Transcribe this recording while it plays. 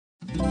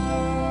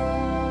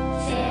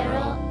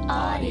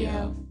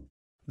Radio.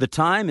 The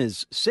time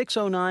is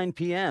 6:09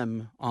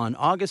 p.m. on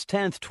August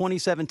 10th,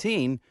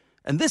 2017,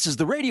 and this is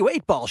the Radio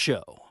 8 Ball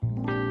Show.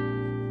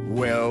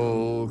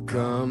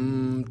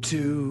 Welcome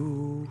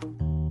to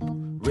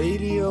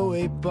Radio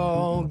 8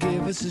 Ball,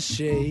 give us a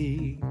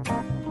shake.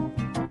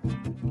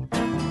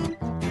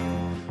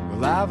 We're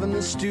live in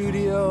the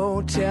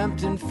studio,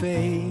 tempting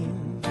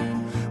fame.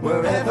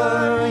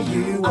 Wherever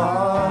you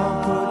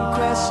are, put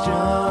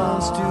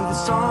questions to the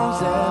songs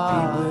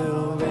that we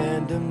will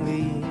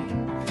randomly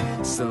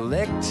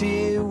select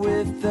here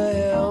with the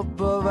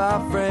help of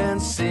our friend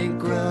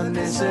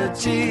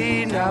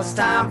Synchronicity. Now it's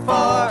time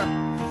for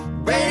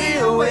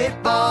Radio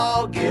 8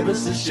 Ball, give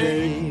us a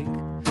shake.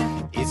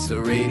 It's the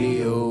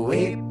Radio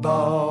 8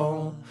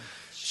 Ball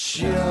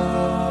Show.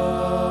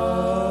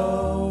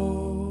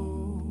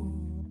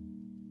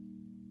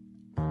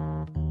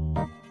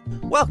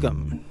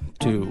 Welcome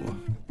to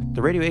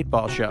the Radio 8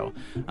 Ball Show.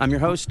 I'm your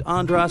host,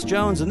 Andras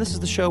Jones, and this is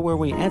the show where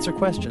we answer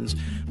questions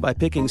by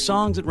picking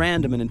songs at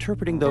random and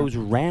interpreting those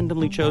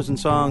randomly chosen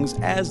songs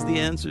as the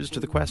answers to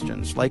the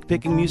questions, like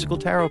picking musical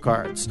tarot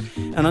cards.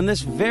 And on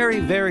this very,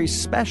 very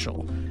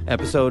special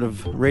episode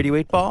of Radio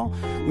 8 Ball,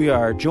 we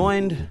are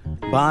joined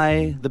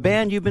by the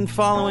band you've been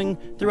following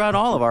throughout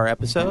all of our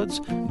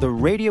episodes, the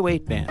Radio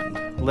 8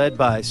 Band, led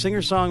by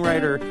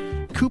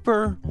singer-songwriter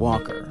Cooper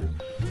Walker.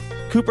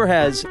 Cooper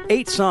has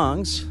 8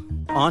 songs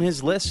on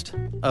his list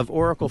of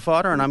Oracle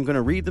fodder, and I'm going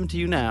to read them to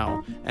you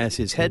now as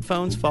his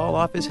headphones fall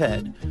off his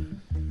head.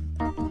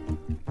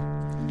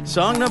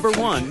 Song number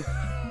 1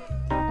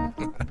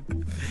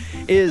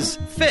 is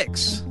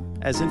Fix,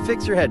 as in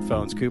fix your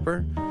headphones,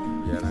 Cooper.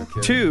 Yeah, no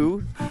kidding.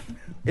 2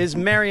 is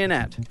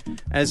Marionette,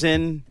 as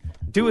in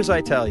do as I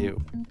tell you,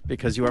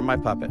 because you are my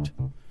puppet.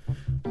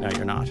 No,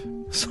 you're not.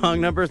 Song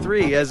number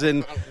 3, as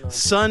in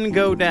Sun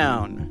Go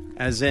Down,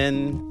 as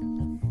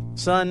in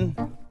son,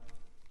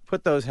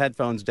 put those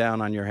headphones down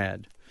on your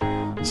head.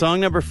 Song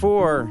number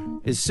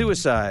 4 is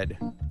Suicide,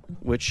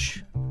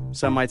 which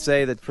some might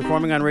say that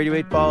performing on Radio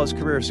 8 Ball is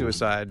career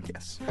suicide.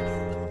 Yes.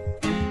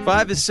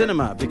 5 is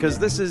Cinema, because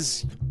this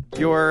is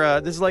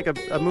your this is like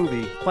a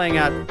movie playing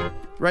out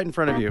right in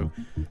front of you.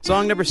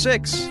 Song number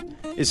 6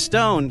 is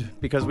Stoned,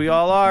 because we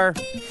all are.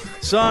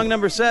 Song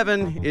number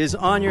 7 is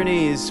On Your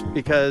Knees,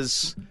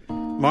 because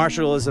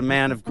Marshall is a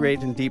man of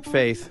great and deep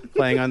faith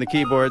playing on the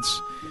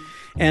keyboards.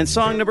 And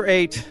song number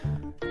 8,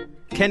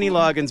 Kenny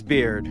Loggins'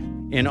 Beard,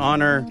 in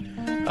honor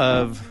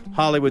of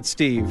Hollywood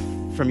Steve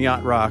from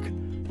Yacht Rock,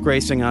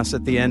 gracing us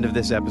at the end of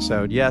this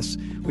episode. Yes,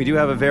 we do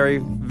have a very,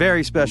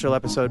 very special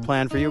episode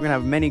planned for you. We're going to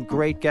have many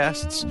great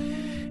guests.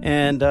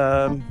 And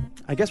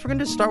I guess we're going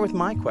to start with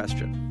my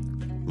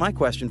question. My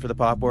question for the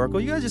Pop Oracle.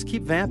 You guys just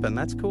keep vamping.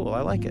 That's cool.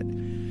 I like it.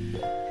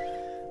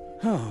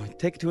 Oh,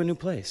 take it to a new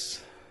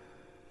place.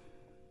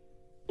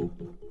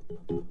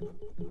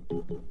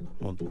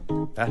 Well,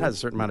 that has a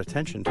certain amount of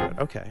tension to it.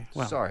 Okay.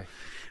 Well, Sorry.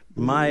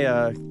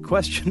 My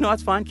question... No,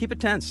 it's fine. Keep it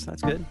tense.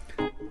 That's good.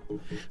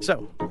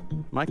 So,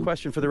 my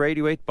question for the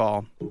Radio 8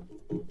 Ball.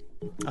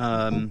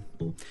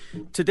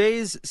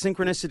 Today's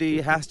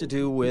synchronicity has to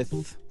do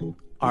with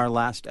our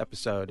last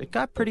episode. It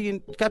got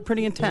pretty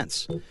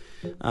intense.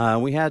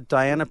 We had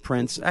Diana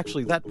Prince.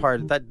 Actually, that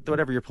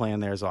whatever you're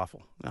playing there is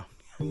awful. No.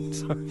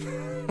 Sorry.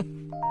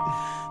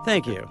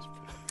 Thank you.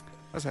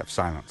 Let's have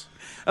silence.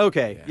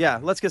 Okay, yeah,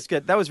 let's just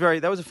get that was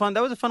a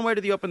fun way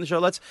to open the show.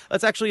 Let's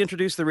actually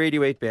introduce the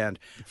Radio 8 Band.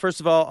 First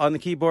of all, on the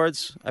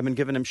keyboards, I've been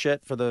giving him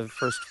shit for the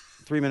first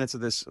 3 minutes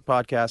of this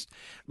podcast.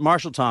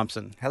 Marshall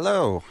Thompson.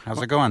 Hello.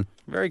 How's it going?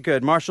 Very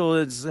good. Marshall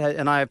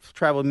and I have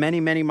traveled many,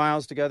 many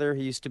miles together.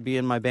 He used to be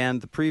in my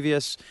band, The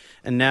Previous,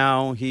 and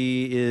now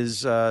he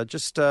is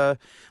just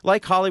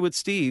like Hollywood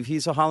Steve.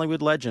 He's a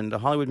Hollywood legend, a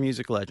Hollywood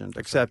music legend.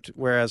 Except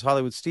whereas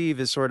Hollywood Steve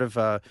is sort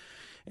of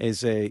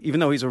even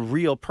though he's a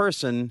real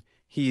person,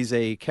 he's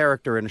a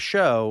character in a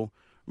show.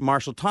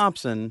 Marshall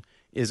Thompson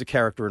is a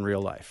character in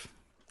real life.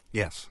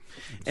 Yes.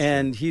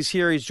 And he's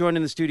here. He's joined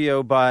in the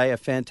studio by a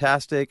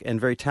fantastic and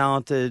very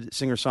talented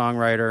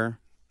singer-songwriter,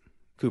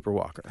 Cooper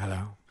Walker.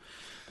 Hello.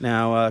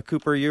 Now,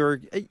 Cooper,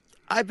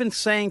 I've been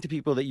saying to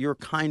people that you're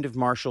kind of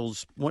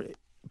Marshall's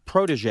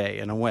protege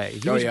in a way.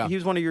 He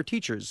was one of your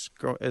teachers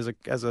as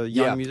a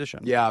young musician.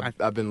 Yeah,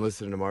 I've been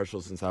listening to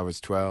Marshall since I was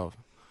 12.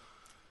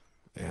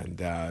 And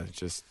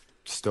just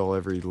stole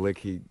every lick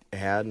he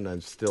had, and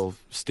I'm still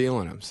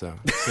stealing them. So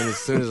as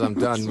soon as I'm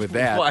done with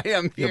that, why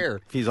I'm here.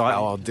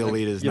 I'll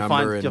delete his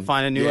number. You'll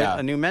find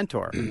a new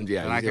mentor.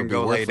 Yeah, and I can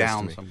go lay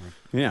down somewhere.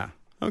 Yeah.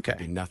 Okay.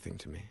 It'd be nothing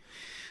to me.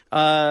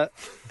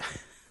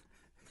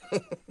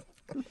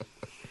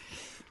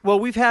 Well,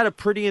 we've had a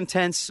pretty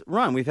intense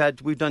run. We've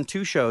done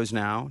 2 shows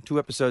now, 2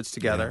 episodes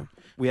together.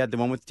 Yeah. We had the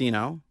one with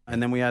Dino,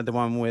 and then we had the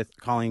one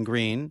with Colleen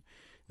Green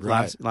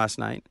last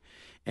night.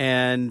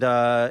 And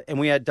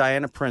we had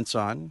Diana Prince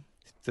on,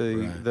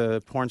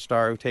 the porn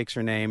star who takes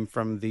her name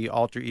from the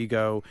alter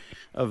ego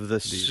of the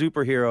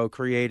superhero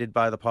created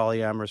by the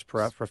polyamorous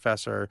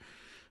professor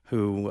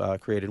who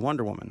created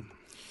Wonder Woman.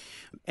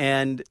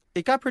 And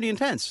it got pretty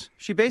intense.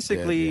 She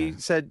basically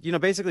said,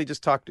 basically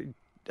just talked,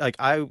 like,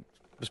 I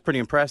was pretty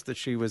impressed that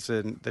she was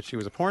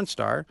a porn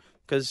star,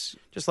 because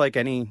just like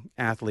any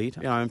athlete,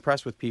 I'm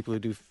impressed with people who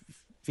do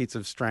feats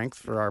of strength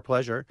for our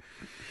pleasure.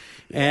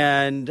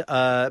 And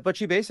but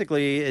she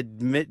basically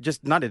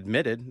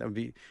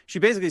she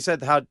basically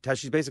said how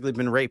she's basically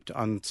been raped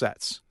on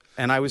sets.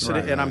 And I was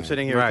sitting, and I'm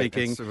sitting here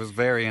thinking, it was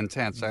very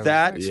intense.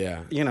 That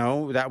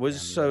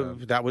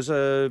was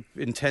a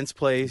intense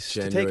place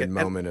to take it.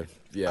 Moment of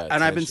and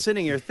tension. I've been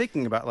sitting here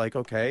thinking about, like,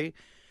 okay,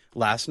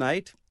 last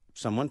night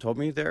someone told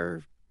me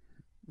their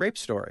rape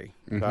story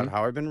about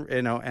how I've been,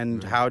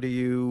 and how do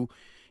you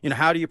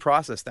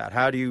process that?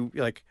 How do you,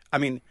 like? I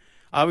mean,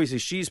 obviously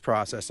she's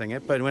processing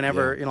it, but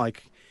whenever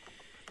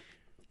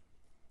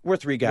we're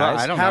three guys.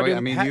 Well, I don't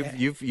know.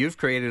 You've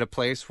created a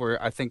place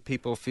where I think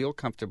people feel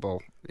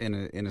comfortable in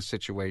a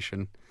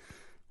situation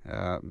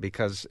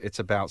because it's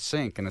about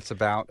sync and it's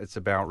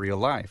about real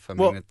life. I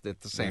mean,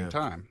 at the same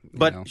time.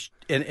 But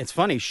and it's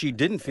funny, she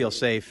didn't feel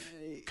safe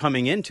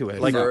coming into it.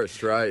 Like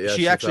first, right? Yeah,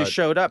 she actually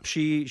showed up.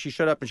 She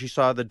showed up and she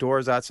saw the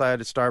doors outside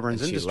at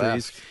Starburns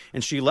Industries,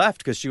 and she left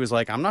because she was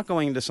like, "I'm not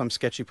going into some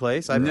sketchy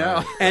place." What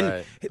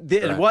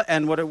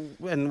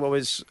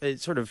was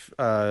sort of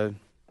I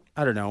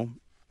don't know,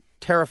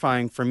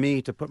 terrifying for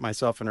me to put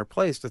myself in her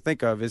place to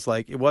think of is,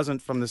 like, it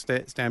wasn't from the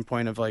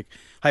standpoint of, like,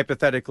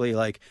 hypothetically,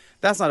 like,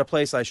 that's not a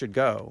place I should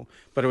go,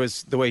 but it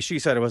was the way she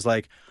said it was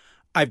like,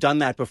 I've done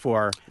that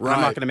before. Right.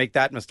 I'm not going to make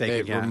that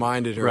mistake again. It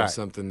reminded her of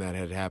something that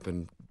had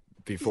happened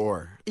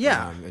before.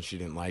 Yeah. And she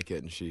didn't like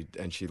it,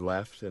 and she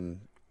left and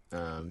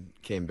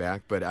came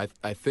back. But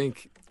I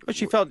think, but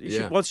she felt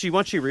once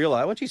she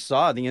realized, once she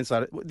saw the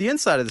inside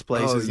of this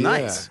place is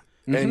nice.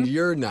 And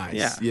you're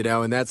nice,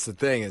 yeah. and that's the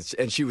thing.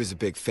 And she was a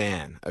big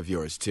fan of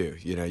yours too.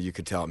 You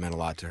could tell it meant a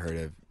lot to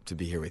her to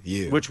be here with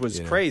you, which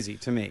was crazy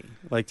to me.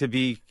 Like, to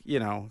be, a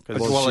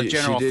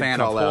general fan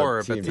of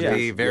horror, but to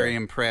be very Yeah.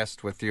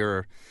 impressed with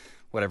your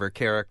whatever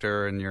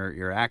character and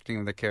your acting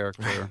of the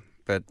character.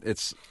 But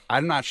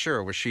I'm not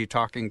sure. Was she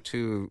talking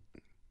to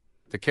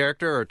the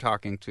character or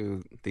talking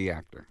to the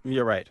actor?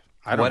 You're right.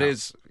 I don't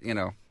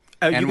know.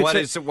 And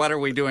what are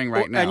we doing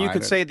right now? And you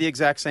could say the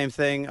exact same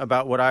thing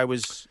about what I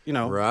was,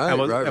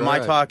 Right, am I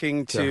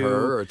talking to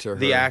her or to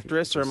the her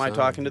actress, or am I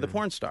talking to the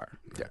porn star?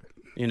 Yeah.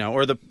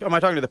 Am I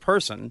talking to the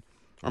person,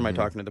 or am I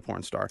talking to the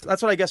porn star?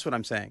 That's what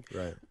I'm saying.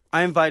 Right.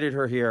 I invited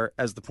her here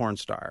as the porn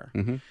star,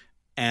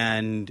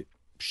 and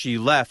she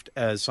left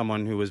as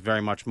someone who was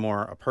very much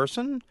more a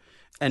person,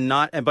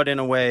 but in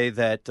a way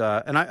that,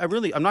 and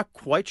I'm not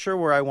quite sure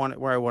where I want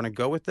to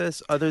go with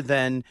this, other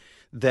than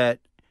that.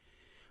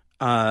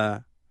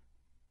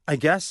 I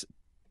guess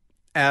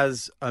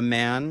as a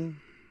man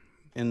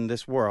in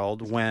this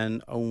world,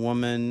 when a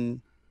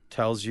woman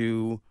tells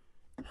you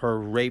her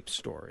rape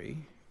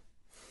story,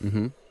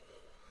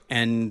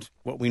 and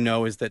what we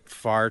know is that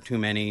far too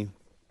many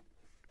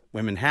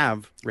women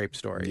have rape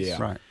stories.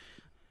 Yeah. Right.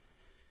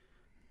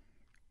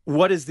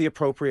 What is the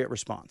appropriate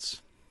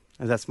response?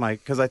 And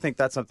because I think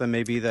that's something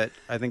that's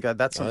something.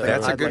 That's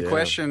a I'd good like-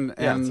 question.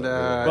 Yeah. And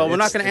Well, we're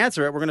not going to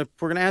answer it. We're going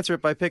to answer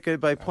it by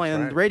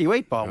playing right. Radio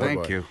 8 Ball.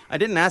 Thank you. I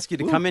didn't ask you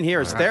to come in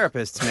here as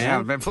therapists,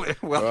 man.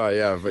 Well, Oh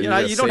yeah, but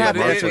you don't have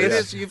to answer it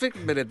this. is. You've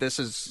admitted this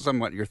is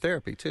somewhat your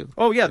therapy too.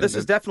 Oh yeah, this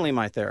is definitely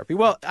my therapy.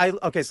 Well,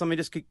 so let me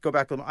just go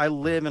back. I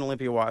live in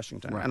Olympia,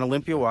 Washington, and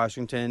Olympia,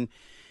 Washington,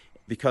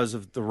 because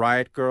of the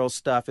Riot Girl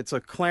stuff, it's a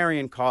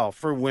clarion call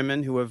for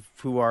women who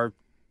are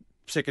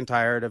sick and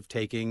tired of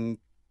taking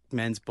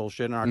men's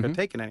bullshit and aren't going to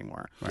take it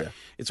anymore. Right.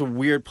 It's a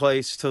weird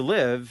place to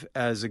live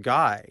as a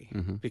guy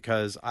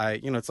because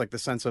it's like the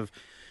sense of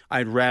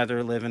I'd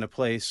rather live in a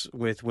place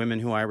with women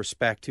who I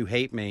respect who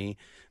hate me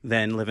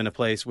than live in a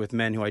place with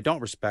men who I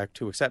don't respect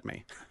who accept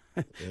me.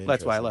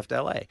 That's why I left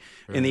LA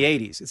in the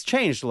 80s. It's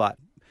changed a lot.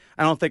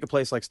 I don't think a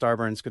place like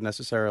Starburns could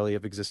necessarily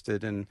have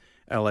existed in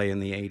LA in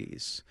the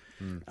 80s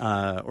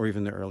or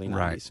even the early 90s.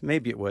 Right.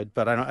 Maybe it would,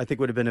 but I think it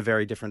would have been a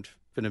very different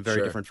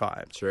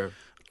vibe. Sure.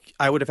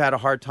 I would have had a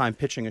hard time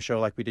pitching a show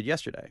like we did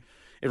yesterday.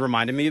 It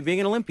reminded me of being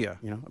in Olympia,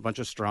 a bunch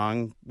of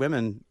strong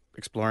women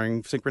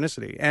exploring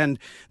synchronicity. And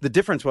the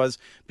difference was,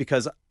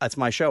 because it's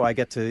my show, I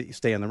get to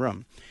stay in the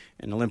room.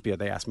 In Olympia,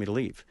 they asked me to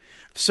leave.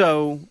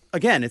 So,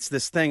 again, it's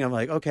this thing of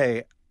like,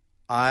 okay,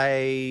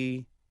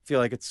 I feel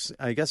like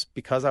I guess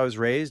because I was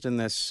raised in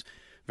this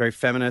very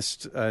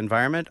feminist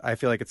environment, I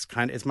feel like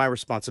it's my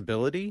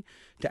responsibility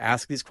to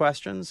ask these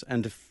questions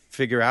and to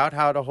figure out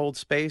how to hold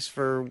space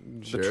for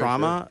the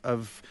trauma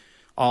of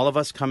all of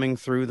us coming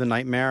through the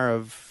nightmare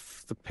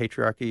of the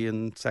patriarchy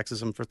and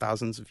sexism for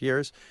thousands of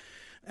years.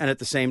 And at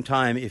the same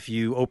time, if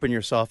you open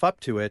yourself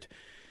up to it,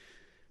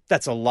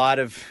 that's a lot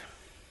of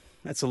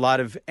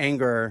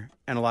anger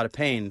and a lot of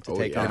pain to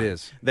take on. It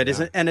is. That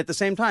isn't, and at the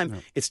same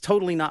time, it's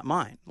totally not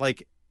mine.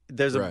 Like,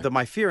 there's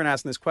my fear in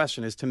asking this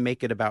question is to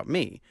make it about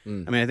me. I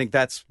mean, I think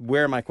that's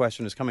where my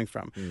question is coming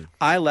from.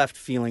 I left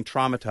feeling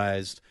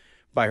traumatized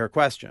by her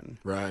question.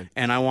 Right.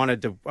 And I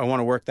want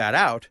to work that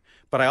out,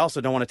 but I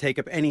also don't want to take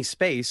up any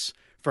space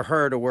for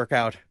her to work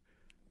out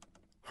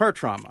her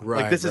trauma.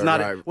 Right, Like this is right, not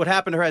right. what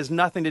happened to her has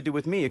nothing to do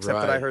with me, except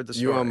that I heard the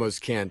story. You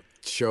almost can't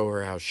show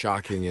her how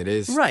shocking it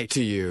is Right.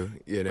 to you,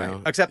 you know.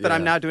 Right. Except that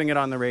I'm Yeah. now doing it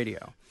on the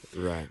radio.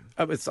 Right.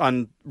 It's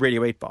on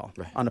Radio 8 Ball,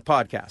 on a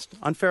podcast,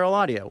 on Feral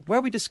Audio, where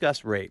we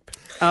discuss rape.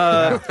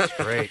 That's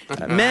great.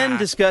 Men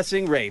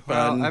discussing rape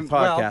Well, on well,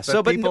 podcasts.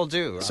 but people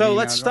do. I So mean,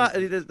 let's I stop.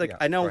 don't- Like yeah,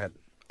 I go know ahead.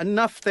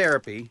 enough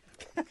therapy.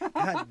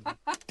 God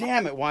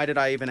damn it! Why did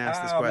I even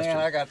ask this question?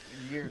 Man, I got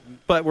you.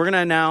 But we're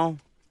gonna now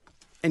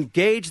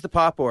engage the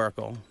pop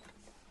oracle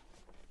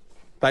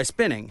by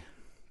spinning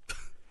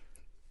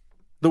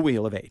the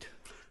wheel of 8.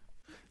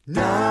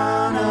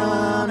 Na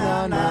na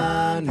na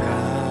na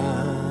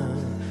na.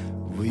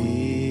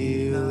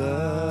 We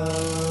love.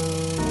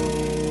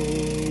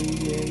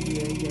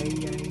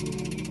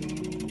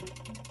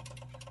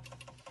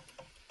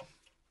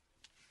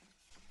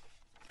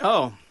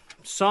 Oh,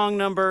 song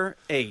number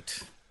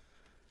 8.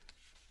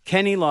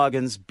 Kenny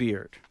Loggins'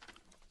 Beard.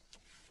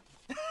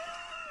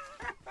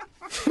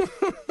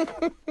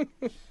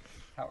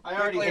 I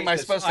already hate am I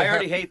this. supposed to I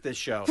already have- hate this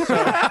show. So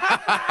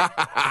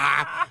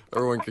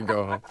Everyone can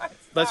go home.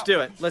 let's do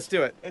it. Let's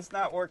do it. It's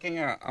not working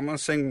out. I'm gonna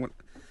sing. What,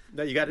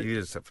 No, you got it. you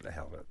just for the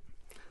hell of it.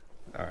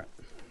 All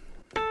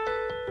right.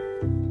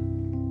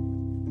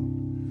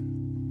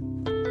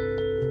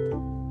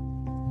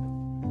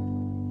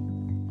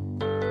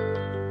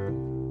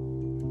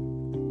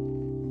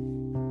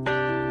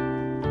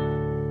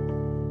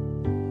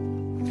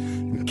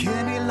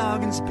 Kenny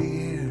Loggins'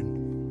 beard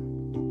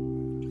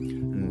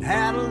and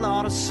had a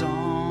lot of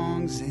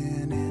songs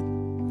in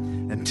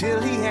it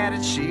until he had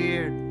it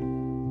sheared.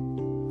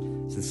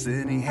 Since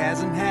then he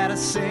hasn't had a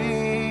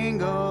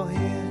single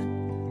hit.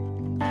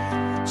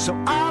 So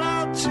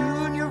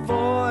auto-tune your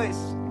voice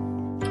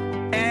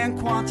and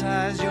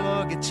quantize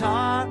your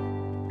guitar.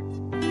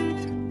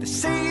 They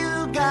say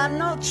you got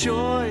no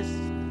choice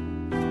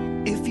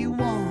if you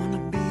wanna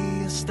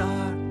be a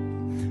star.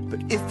 But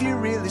if you're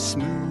really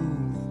smooth,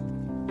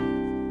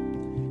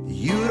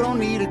 you don't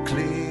need a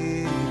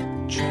click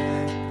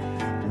track.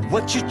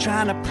 What you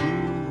trying to prove?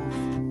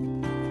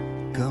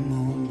 Come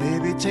on,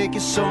 baby, take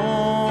your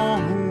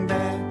song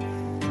back.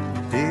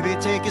 Baby,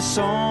 take your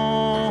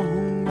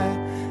song back.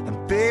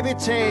 And baby,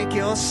 take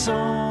your song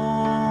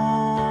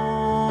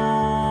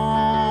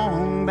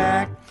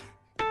back.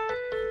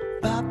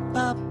 Bop,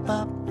 bop,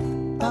 bop,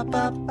 bop,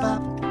 bop,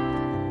 bop.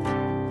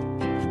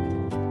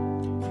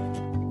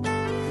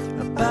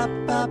 Bop,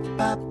 bop,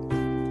 bop,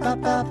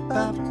 bop, bop,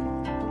 bop.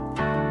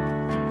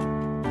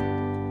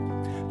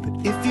 But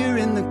if you're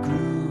in the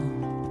groove,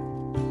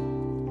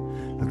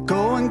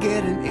 go and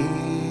get an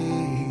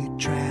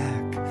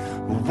 8-track.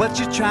 What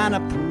you trying to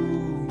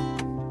prove?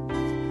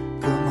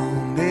 Come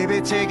on,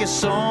 baby, take your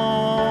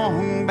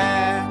song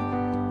back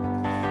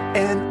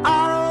and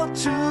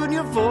auto-tune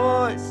your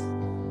voice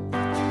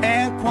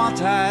and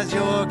quantize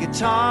your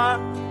guitar.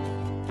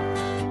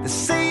 They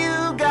say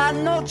you got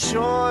no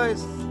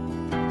choice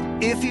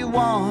if you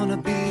wanna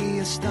be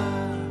a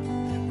star.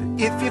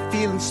 But if you're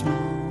feeling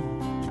smooth,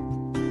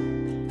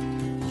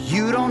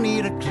 you don't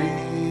need a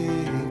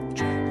click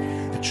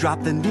track.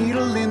 Drop the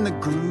needle in the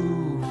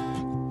groove.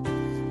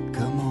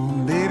 Come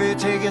on, baby,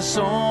 take your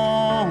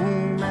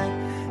song back.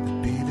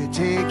 Baby,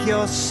 take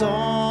your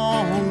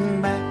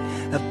song back.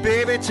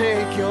 Baby,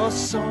 take your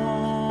song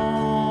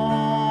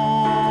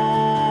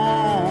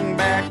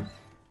back.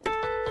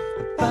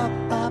 Bop,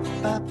 bop,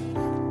 bop,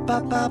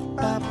 bop, bop,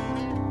 bop.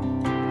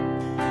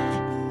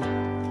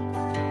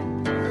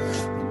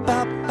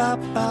 Bop, bop,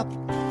 bop,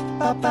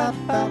 bop, bop,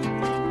 bop.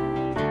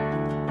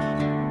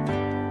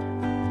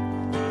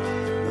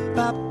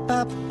 Bop,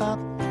 bop, bop,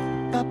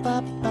 bop,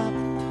 bop, bop.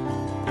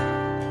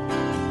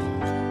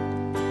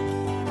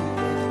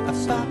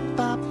 Bop,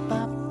 bop,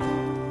 bop.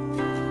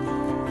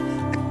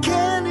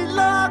 Kenny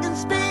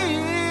Loggins' beard.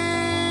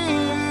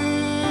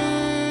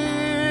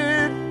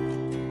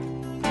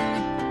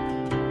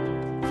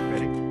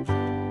 Ready?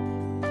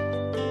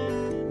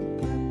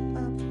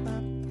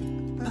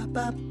 Bop,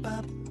 bop,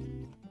 bop.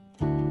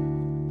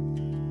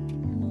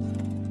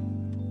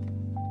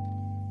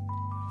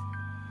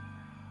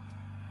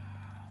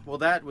 Well,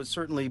 that was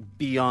certainly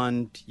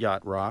beyond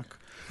yacht rock.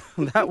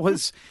 That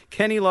was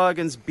Kenny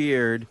Loggins'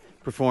 Beard,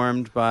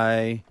 performed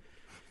by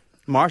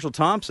Marshall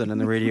Thompson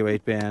and the Radio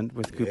 8 Band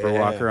with Cooper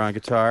Walker on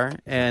guitar.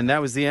 And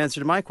that was the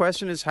answer to my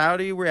question, is how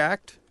do you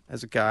react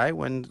as a guy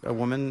when a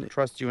woman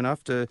trusts you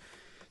enough to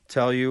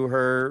tell you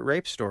her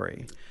rape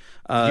story?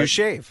 You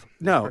shave.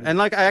 No. And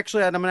like, I'm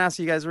going to ask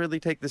you guys to really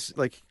take this,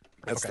 like,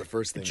 That's the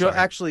first thing.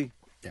 actually,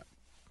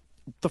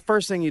 the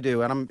first thing you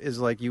do, and is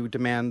like you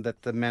demand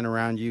that the men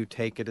around you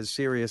take it as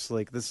seriously.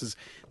 Like, this is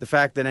the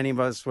fact that any of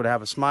us would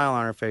have a smile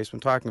on our face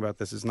when talking about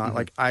this is not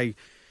like I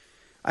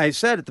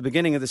said at the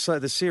beginning of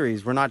the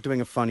series, we're not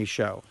doing a funny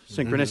show.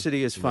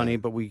 Synchronicity is funny,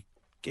 but we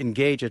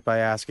engage it by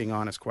asking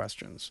honest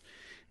questions.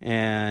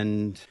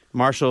 And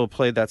Marshall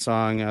played that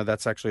song.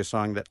 That's actually a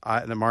song that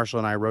Marshall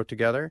and I wrote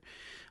together.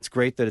 It's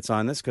great that it's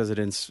on this because it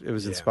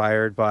was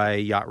inspired by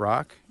yacht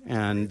rock,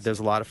 and there's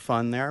a lot of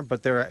fun there.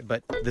 But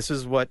this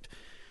is what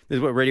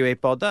Radio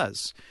 8 Ball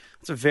does.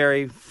 It's a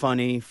very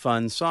funny,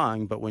 fun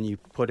song, but when you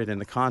put it in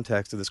the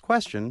context of this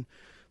question,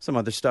 some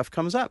other stuff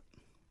comes up.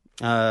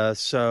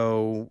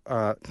 So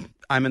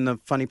I'm in the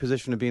funny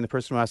position of being the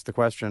person who asked the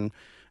question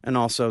and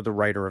also the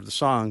writer of the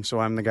song. So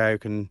I'm the guy who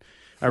can,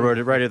 I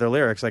write the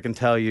lyrics. I can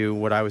tell you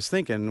what I was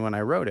thinking when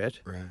I wrote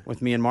it. Right.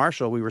 With me and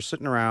Marshall, we were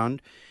sitting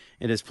around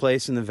at his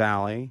place in the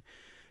valley,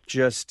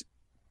 just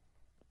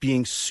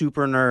being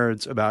super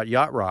nerds about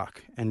yacht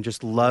rock and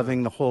just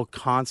loving the whole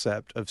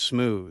concept of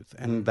smooth.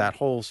 And that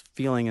whole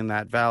feeling in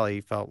that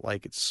valley felt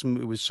like it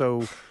was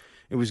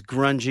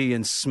grungy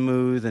and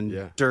smooth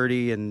and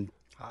dirty and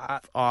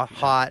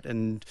hot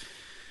and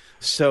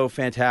so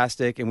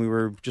fantastic. And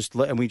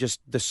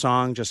the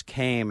song just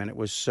came, and it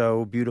was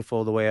so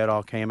beautiful the way it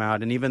all came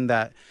out. And even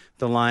the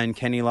line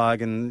Kenny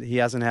Loggins, he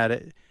hasn't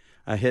had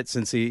a hit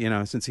since he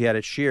had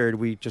it sheared.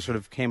 We just sort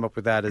of came up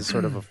with that as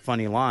sort of a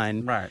funny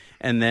line, right?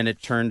 And then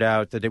it turned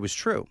out that it was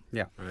true.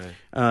 Yeah,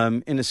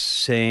 right. In the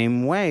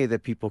same way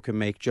that people can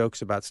make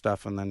jokes about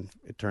stuff, and then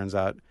it turns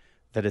out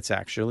that it's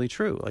actually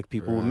true. Like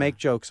people will make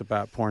jokes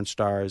about porn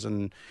stars,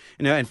 and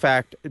in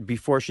fact,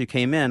 before she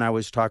came in, I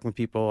was talking with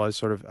people. I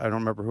don't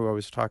remember who I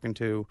was talking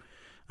to,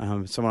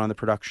 someone on the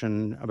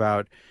production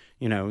about.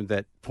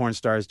 That porn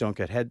stars don't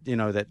get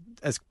that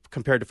as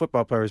compared to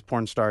football players,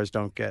 porn stars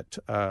don't get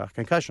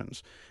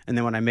concussions. And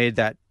then when I made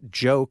that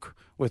joke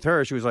with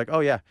her, she was like,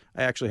 "Oh yeah,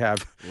 I actually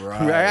have.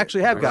 Right. I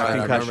actually have got Right,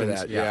 concussions." I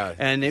remember that. Yeah.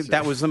 And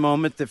that was the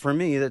moment that for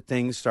me that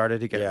things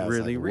started to get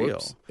really real.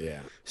 Whoops. Yeah.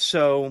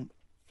 So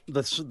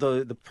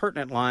the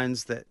pertinent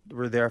lines that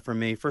were there for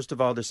me. First of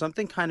all, there's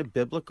something kind of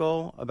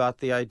biblical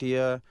about the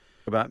idea.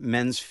 About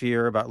men's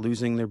fear about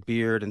losing their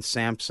beard, and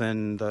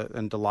Samson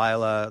and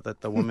Delilah, that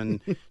the woman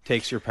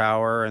takes your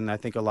power. And I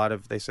think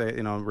they say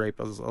rape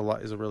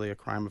is really a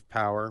crime of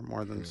power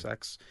more than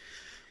sex.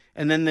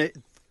 And then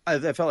I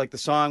felt like the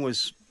song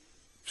was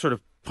sort of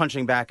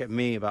punching back at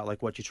me about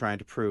like what you're trying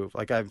to prove.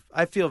 Like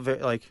I feel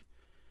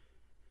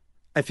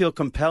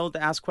compelled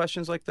to ask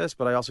questions like this,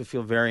 but I also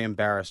feel very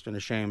embarrassed and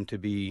ashamed to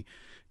be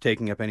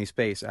taking up any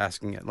space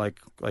asking it.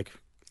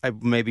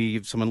 Maybe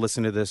if someone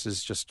listening to this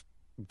is just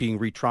being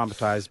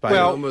re-traumatized by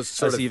almost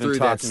sort of even threw that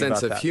talking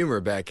sense about of humor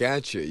back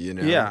at you,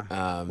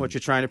 Yeah, what you're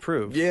trying to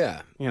prove.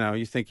 Yeah.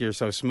 You think you're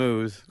so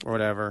smooth or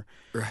whatever.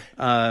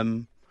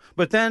 Right.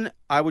 But then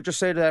I would just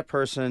say to that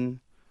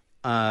person,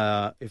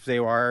 if they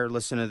are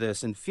listening to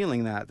this and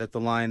feeling that the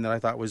line that I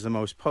thought was the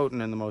most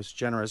potent and the most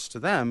generous to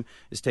them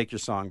is take your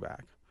song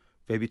back.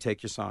 Baby,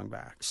 take your song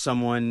back.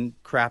 Someone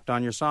crapped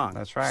on your song.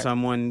 That's right.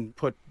 Someone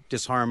put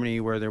disharmony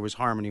where there was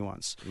harmony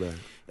once. Right.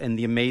 And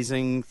the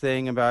amazing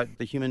thing about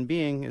the human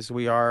being is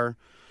we're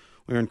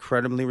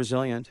incredibly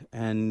resilient,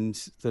 and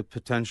the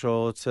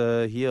potential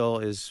to heal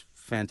is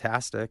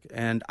fantastic.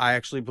 And I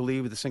actually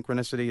believe the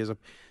synchronicity is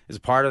a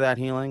part of that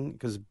healing,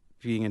 because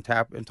being in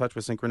touch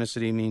with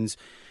synchronicity means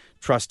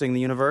trusting the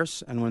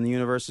universe. And when the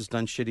universe has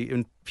done shitty,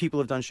 and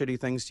people have done shitty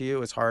things to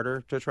you, it's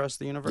harder to trust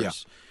the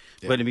universe.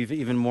 Yeah. But it'd be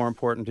even more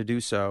important to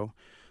do so.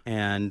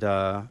 And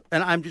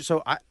I'm just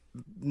so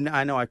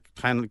I know I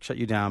kind of shut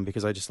you down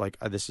because I just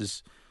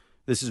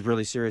this is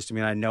really serious to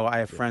me, and I know I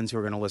have friends who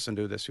are going to listen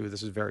to this who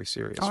this is very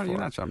serious. Oh, for. you're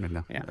not shutting me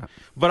down. Yeah,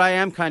 but I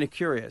am kind of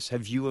curious.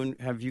 Have you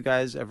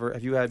guys been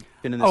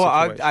in this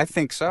situation? I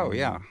think so.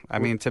 Yeah. I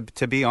mean,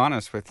 to be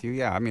honest with you,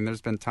 yeah. I mean, there's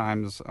been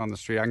times on the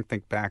street. I can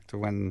think back to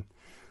when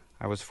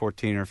I was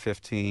 14 or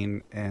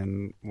 15,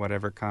 and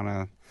whatever kind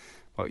of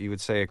what you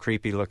would say a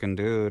creepy looking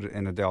dude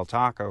in a Del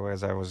Taco,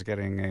 as I was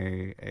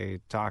getting a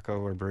taco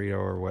or burrito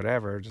or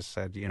whatever, just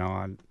said,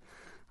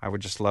 I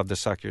would just love to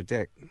suck your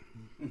dick.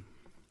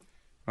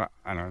 Well,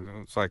 I don't know.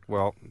 It's like,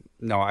 well,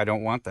 no, I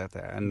don't want that.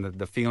 And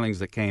the feelings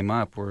that came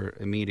up were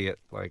immediate,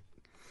 like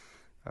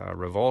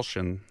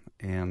revulsion,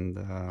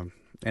 and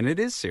it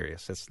is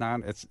serious. It's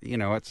not.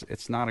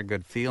 It's not a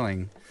good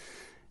feeling,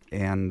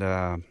 and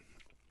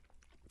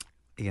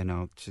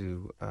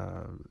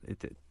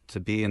to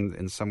be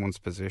in someone's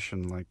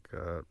position like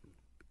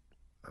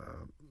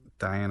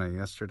Diana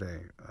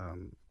yesterday.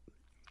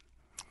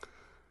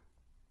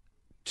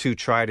 To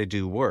try to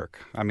do work.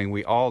 I mean,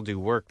 we all do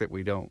work that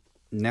we don't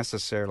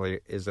necessarily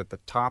is at the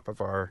top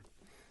of our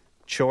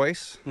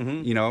choice,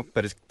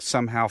 but it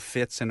somehow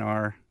fits in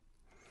our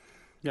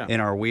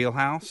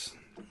wheelhouse.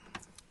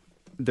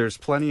 There's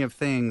plenty of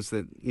things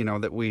that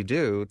that we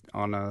do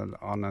on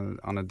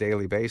a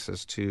daily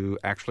basis to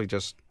actually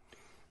just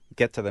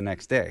get to the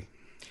next day.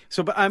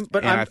 So, what I'm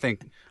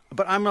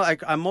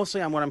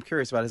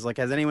curious about is like,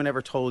 has anyone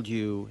ever told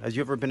you? Has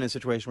you ever been in a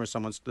situation where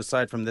someone's,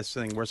 aside from this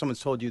thing, where someone's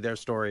told you their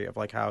story of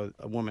like how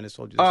a woman has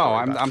told you?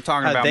 I'm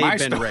talking about my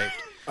they've been story.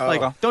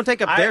 raped. Don't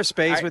take up their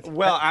space with.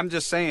 Well, I'm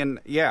just saying,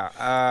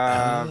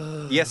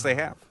 yeah. Yes, they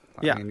have.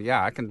 Yeah. I mean,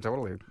 yeah, I can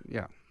totally.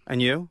 Yeah.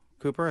 And you,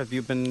 Cooper, have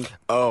you been?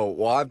 Oh,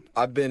 well,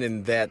 I've been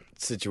in that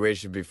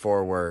situation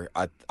before where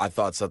I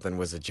thought something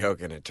was a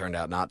joke and it turned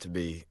out not to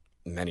be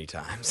many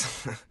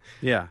times.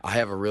 Yeah. I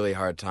have a really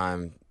hard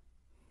time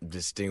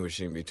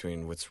distinguishing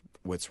between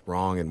what's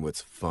wrong and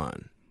what's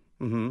fun.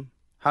 Mm-hmm.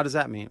 How does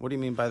that mean? What do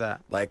you mean by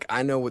that? Like,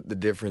 I know what the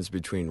difference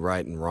between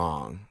right and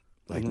wrong.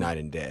 like night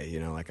and day. You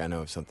know, like I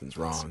know if something's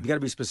wrong. You got to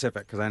be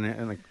specific because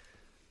like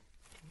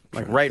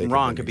Trying to right think and of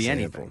wrong an could be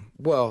example. anything.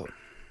 Well,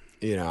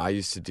 you know, I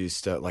used to do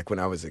stuff like when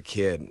I was a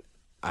kid.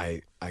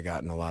 I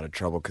got in a lot of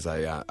trouble because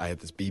I had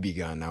this BB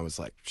gun. And I was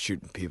like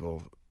shooting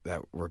people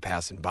that were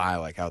passing by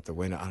like out the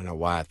window. I don't know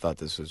why I thought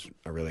this was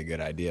a really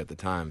good idea at the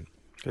time.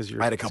 Because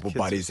I had a couple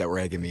buddies that were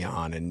egging me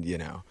on, and you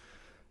know,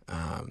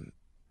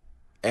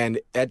 and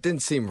it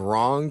didn't seem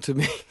wrong to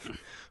me,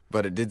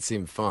 but it did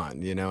seem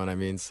fun. You know what I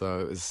mean? So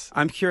it was.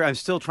 I'm curious. I'm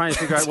still trying to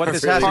figure out what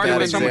That's this a has really to do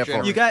bad with someone.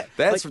 example. You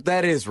got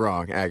That is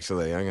wrong.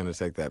 Actually, I'm going to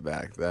take that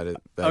back. That is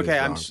Okay,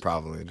 wrong,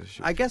 probably. To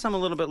shoot. I guess I'm a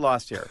little bit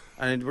lost here,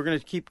 and we're gonna.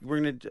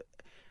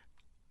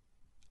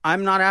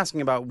 I'm not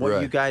asking about what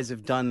Right. you guys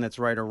have done that's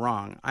right or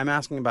wrong. I'm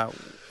asking about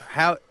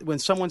how when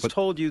someone's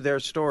told you their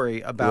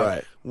story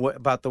about Right.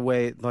 about the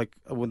way a guy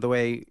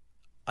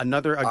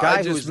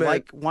I just who's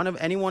meant-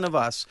 like any one of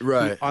us who,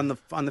 Right. on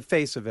the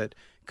face of it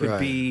could Right.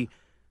 be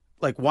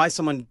like why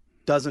someone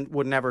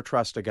would never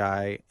trust a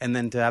guy, and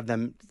then to have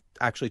them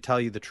actually tell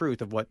you the truth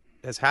of what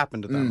has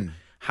happened to them.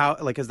 How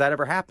has that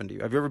ever happened to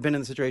you? Have you ever been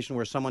in a situation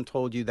where someone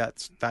told you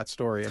that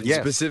story? And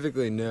Yes.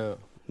 Specifically, no.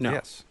 No.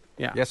 Yes.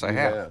 Yeah. Yes, I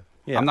have. Yeah.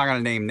 Yeah. I'm not going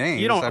to name names.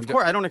 You don't. I've Of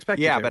course, I don't expect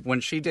you Yeah, to. but when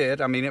she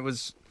did, I mean,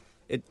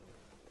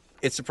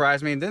 it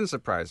surprised me and didn't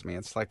surprise me.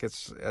 It's like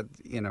it's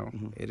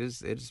it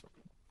is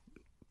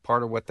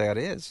part of what that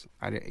is.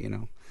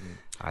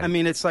 I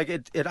mean, it's like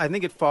I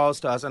think it falls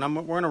to us, and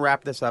we're going to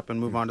wrap this up and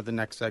move on to the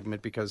next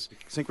segment because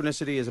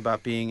synchronicity is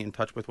about being in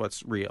touch with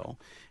what's real,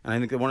 and I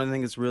think that one of the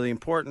things that's really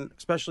important,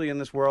 especially in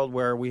this world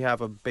where we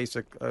have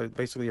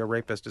basically a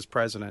rapist as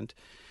president,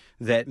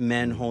 that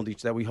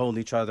we hold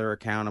each other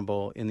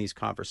accountable in these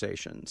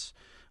conversations,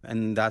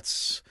 and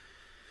that's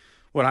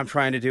what I'm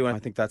trying to do, and I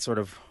think that's sort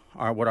of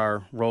what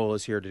our role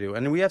is here to do.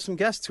 And we have some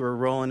guests who are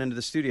rolling into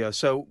the studio,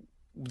 so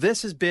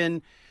this has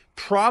been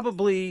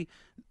probably.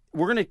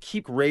 We're going to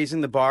keep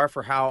raising the bar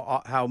for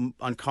how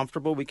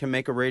uncomfortable we can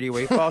make a Radio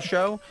 8 Ball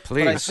show.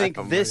 Please. But I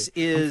think this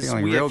is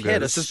feeling we real have hit good. a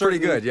This is pretty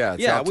certain- good, yeah.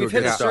 It's Yeah, off to we've a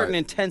hit good a certain start.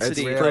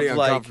 intensity It's pretty of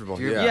like uncomfortable.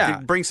 Yeah. yeah.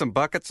 Bring some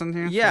buckets in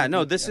here. Yeah,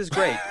 no, this is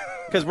great.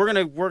 Because we're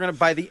gonna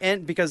by the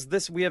end because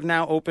we have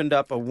now opened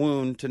up a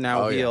wound to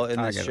now Oh, yeah. heal in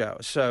I this get it. show.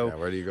 So Yeah,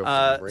 where do you go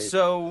from rape?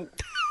 so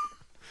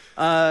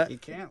You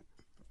can't.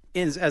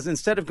 as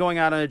instead of going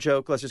out on a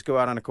joke, let's just go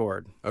out on a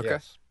chord. Okay.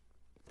 Yes.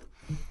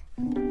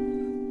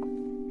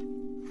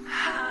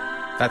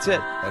 That's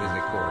it. That is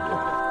a chord.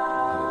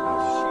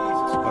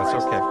 That's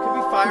okay. Could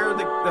we fire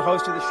the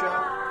host of the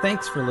show?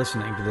 Thanks for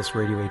listening to this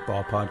Radio 8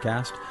 Ball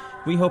podcast.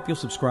 We hope you'll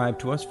subscribe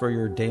to us for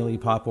your daily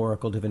Pop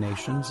Oracle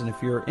divinations, and if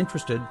you're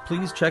interested,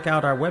 please check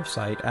out our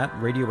website at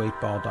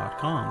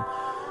radio8ball.com.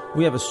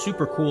 We have a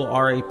super cool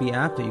R8B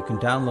app that you can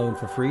download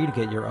for free to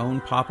get your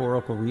own Pop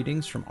Oracle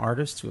readings from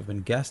artists who have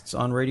been guests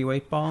on Radio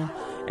 8 Ball.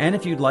 And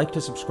if you'd like to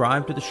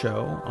subscribe to the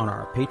show on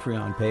our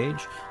Patreon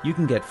page, you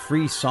can get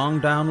free song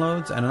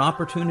downloads and an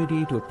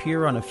opportunity to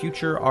appear on a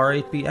future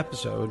R8B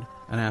episode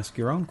and ask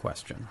your own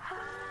question.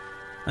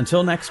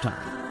 Until next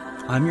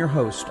time, I'm your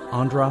host,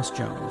 Andras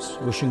Jones,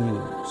 wishing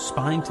you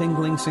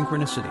spine-tingling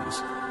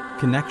synchronicities,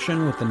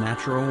 connection with the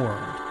natural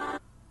world,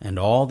 and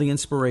all the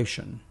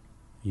inspiration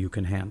you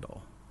can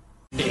handle.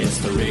 It's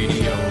the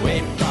Radio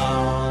 8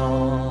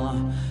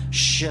 Ball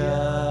Show.